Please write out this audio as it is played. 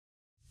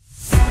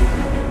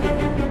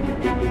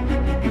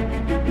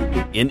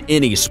In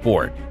any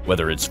sport,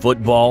 whether it's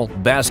football,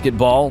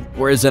 basketball,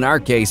 or as in our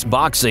case,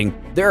 boxing,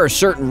 there are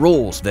certain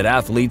rules that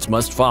athletes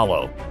must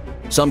follow.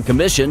 Some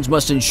commissions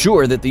must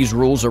ensure that these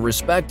rules are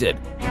respected.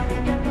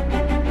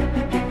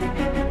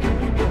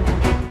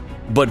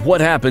 But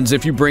what happens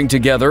if you bring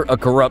together a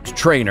corrupt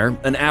trainer,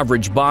 an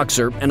average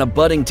boxer, and a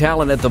budding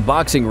talent at the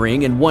boxing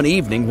ring in one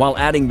evening while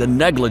adding the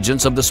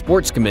negligence of the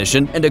sports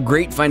commission and a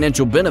great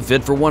financial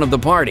benefit for one of the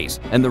parties?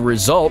 And the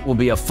result will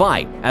be a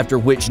fight, after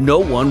which no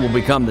one will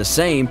become the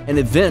same, and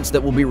events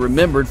that will be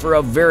remembered for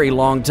a very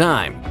long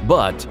time.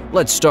 But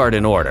let's start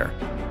in order.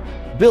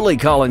 Billy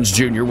Collins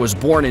Jr. was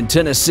born in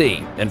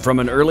Tennessee, and from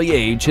an early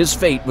age his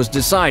fate was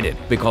decided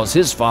because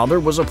his father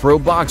was a pro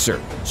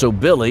boxer. So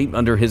Billy,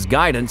 under his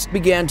guidance,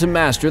 began to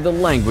master the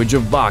language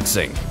of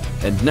boxing.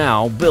 And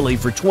now, Billy,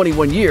 for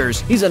 21 years,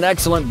 he's an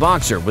excellent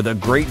boxer with a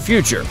great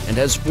future and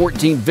has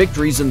 14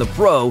 victories in the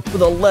pro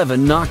with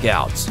 11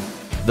 knockouts.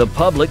 The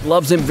public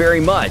loves him very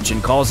much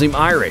and calls him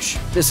Irish.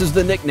 This is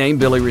the nickname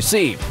Billy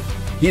received.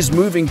 He's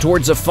moving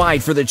towards a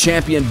fight for the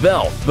champion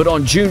belt, but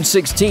on June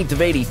 16th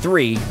of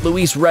 '83,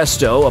 Luis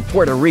Resto, a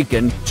Puerto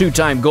Rican,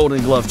 two-time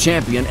Golden Glove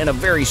champion and a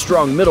very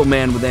strong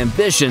middleman with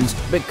ambitions,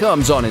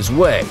 becomes on his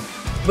way.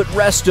 But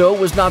Resto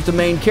was not the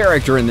main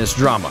character in this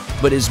drama,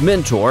 but his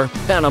mentor,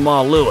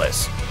 Panama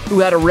Lewis, who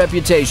had a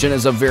reputation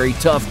as a very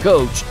tough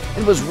coach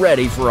and was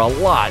ready for a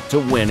lot to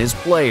win his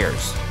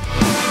players.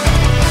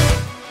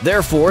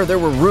 Therefore, there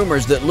were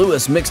rumors that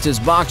Lewis mixed his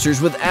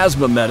boxers with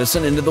asthma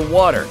medicine into the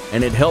water,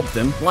 and it helped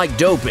them like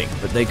doping,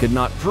 but they could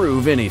not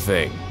prove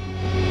anything.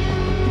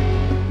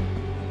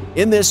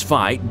 In this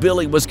fight,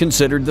 Billy was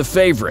considered the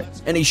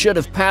favorite, and he should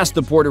have passed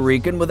the Puerto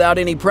Rican without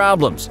any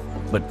problems.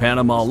 But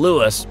Panama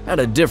Lewis had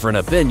a different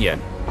opinion.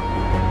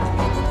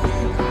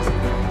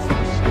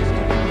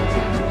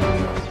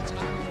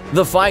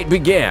 The fight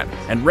began,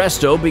 and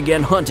Resto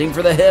began hunting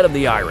for the head of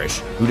the Irish,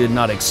 who did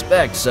not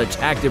expect such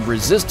active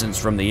resistance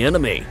from the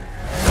enemy.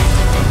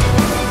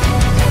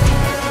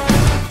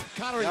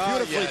 Countering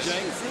beautifully,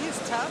 James.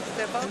 He's tough.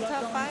 They're both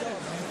tough fighters.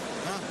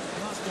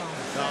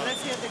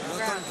 Let's hear the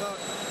ground.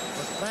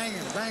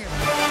 Banging.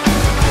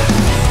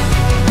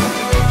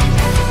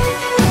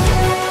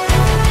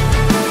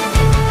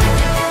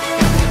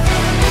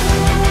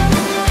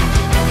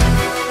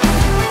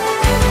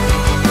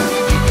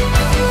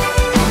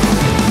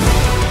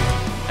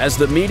 As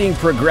the meeting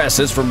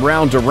progresses from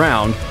round to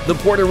round, the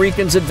Puerto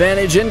Rican's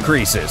advantage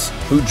increases,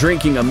 who,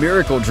 drinking a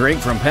miracle drink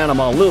from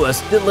Panama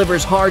Lewis,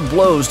 delivers hard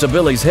blows to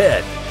Billy's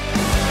head.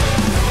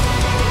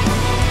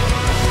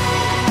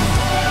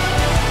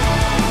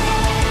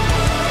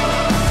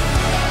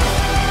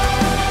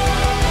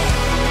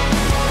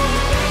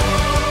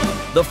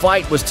 The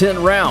fight was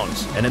 10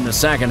 rounds, and in the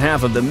second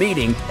half of the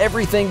meeting,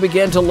 everything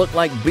began to look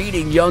like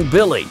beating young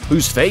Billy,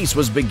 whose face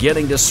was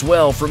beginning to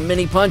swell from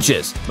many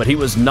punches, but he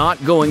was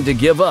not going to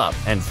give up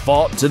and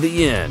fought to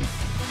the end.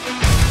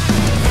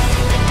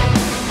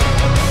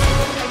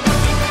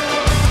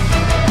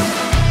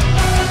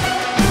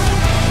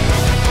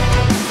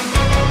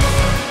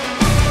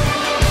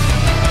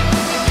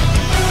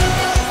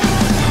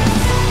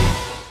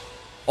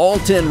 All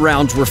 10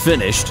 rounds were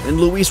finished, and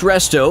Luis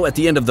Resto, at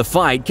the end of the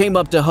fight, came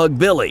up to hug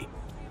Billy.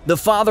 The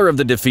father of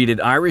the defeated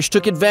Irish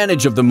took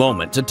advantage of the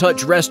moment to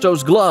touch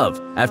Resto's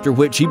glove, after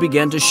which he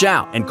began to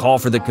shout and call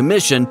for the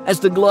commission as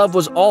the glove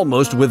was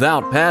almost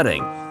without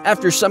padding.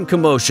 After some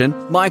commotion,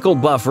 Michael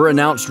Buffer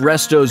announced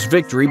Resto's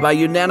victory by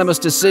unanimous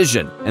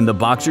decision, and the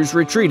boxers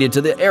retreated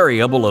to the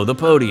area below the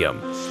podium.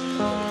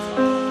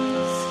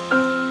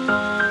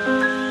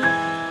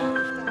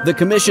 The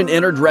commission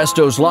entered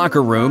Resto's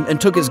locker room and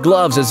took his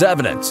gloves as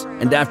evidence,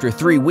 and after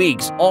 3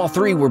 weeks, all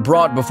three were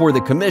brought before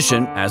the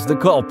commission as the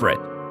culprit.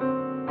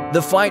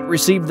 The fight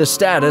received the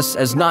status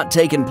as not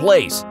taken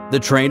place. The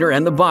trainer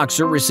and the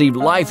boxer received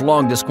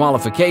lifelong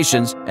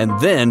disqualifications, and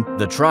then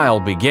the trial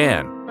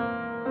began.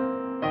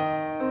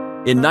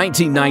 In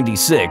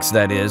 1996,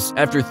 that is,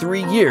 after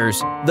 3 years,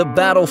 the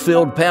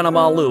battlefield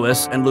Panama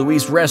Lewis and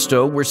Luis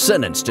Resto were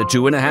sentenced to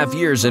 2.5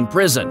 years in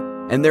prison,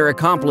 and their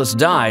accomplice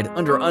died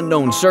under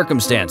unknown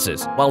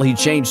circumstances, while he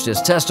changed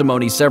his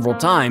testimony several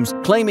times,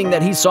 claiming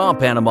that he saw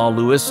Panama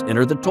Lewis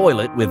enter the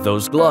toilet with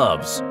those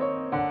gloves.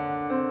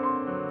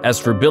 As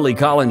for Billy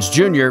Collins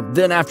Jr.,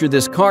 then after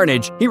this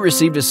carnage, he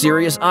received a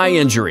serious eye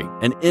injury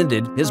and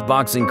ended his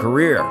boxing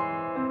career.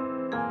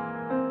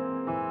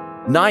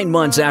 9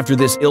 months after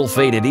this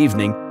ill-fated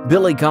evening,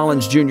 Billy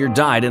Collins Jr.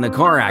 died in a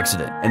car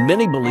accident, and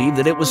many believe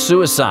that it was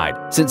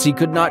suicide, since he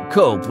could not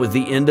cope with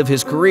the end of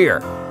his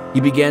career. He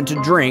began to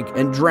drink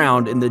and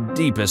drowned in the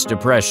deepest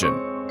depression.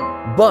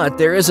 But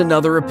there is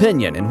another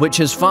opinion in which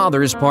his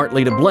father is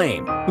partly to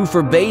blame, who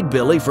forbade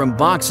Billy from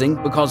boxing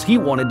because he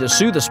wanted to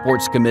sue the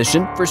Sports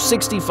Commission for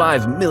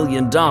 $65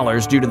 million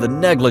due to the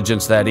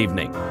negligence that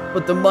evening.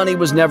 But the money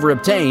was never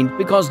obtained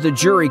because the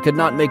jury could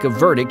not make a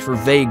verdict for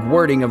vague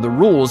wording of the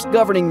rules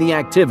governing the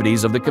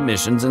activities of the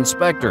commission's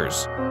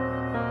inspectors.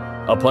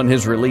 Upon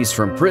his release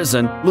from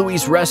prison,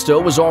 Luis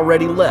Resto was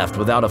already left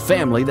without a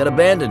family that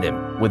abandoned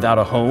him, without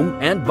a home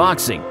and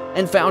boxing,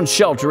 and found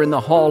shelter in the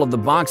hall of the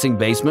boxing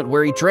basement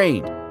where he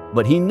trained.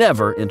 but he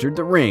never entered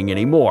the ring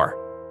anymore.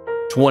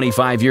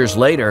 25 years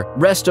later,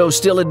 Resto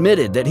still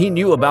admitted that he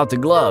knew about the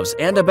gloves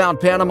and about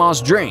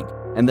Panama's drink,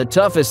 and the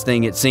toughest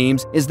thing, it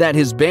seems, is that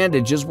his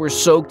bandages were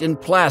soaked in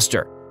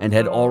plaster and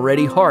had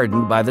already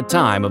hardened by the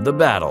time of the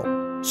battle.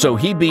 So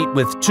he beat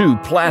with 2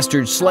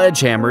 plastered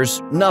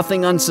sledgehammers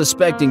nothing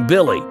unsuspecting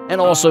Billy,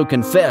 and also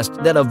confessed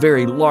that a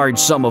very large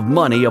sum of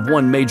money of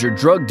one major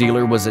drug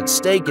dealer was at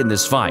stake in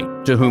this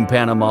fight, to whom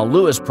Panama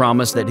Lewis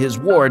promised that his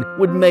ward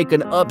would make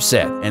an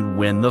upset and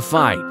win the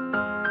fight.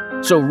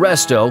 So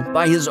Resto,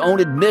 by his own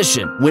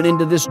admission, went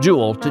into this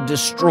duel to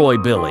destroy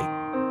Billy.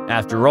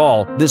 After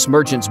all, this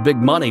merchant's big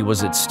money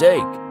was at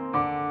stake.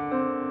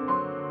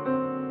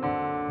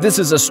 This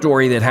is a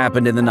story that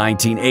happened in the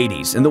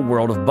 1980s in the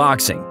world of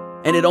boxing,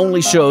 and it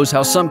only shows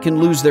how some can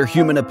lose their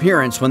human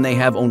appearance when they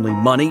have only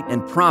money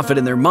and profit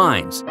in their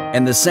minds.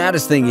 And the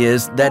saddest thing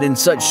is that in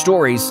such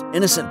stories,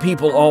 innocent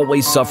people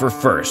always suffer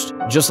first,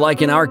 just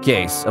like in our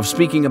case of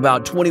speaking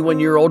about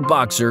 21-year-old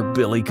boxer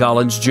Billy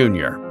Collins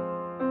Jr.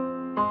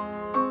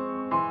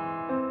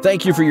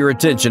 Thank you for your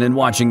attention in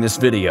watching this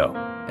video.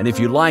 And if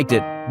you liked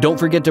it, don't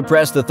forget to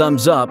press the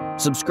thumbs up,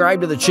 subscribe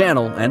to the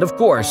channel, and of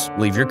course,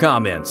 leave your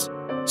comments.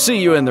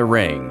 See you in the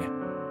ring.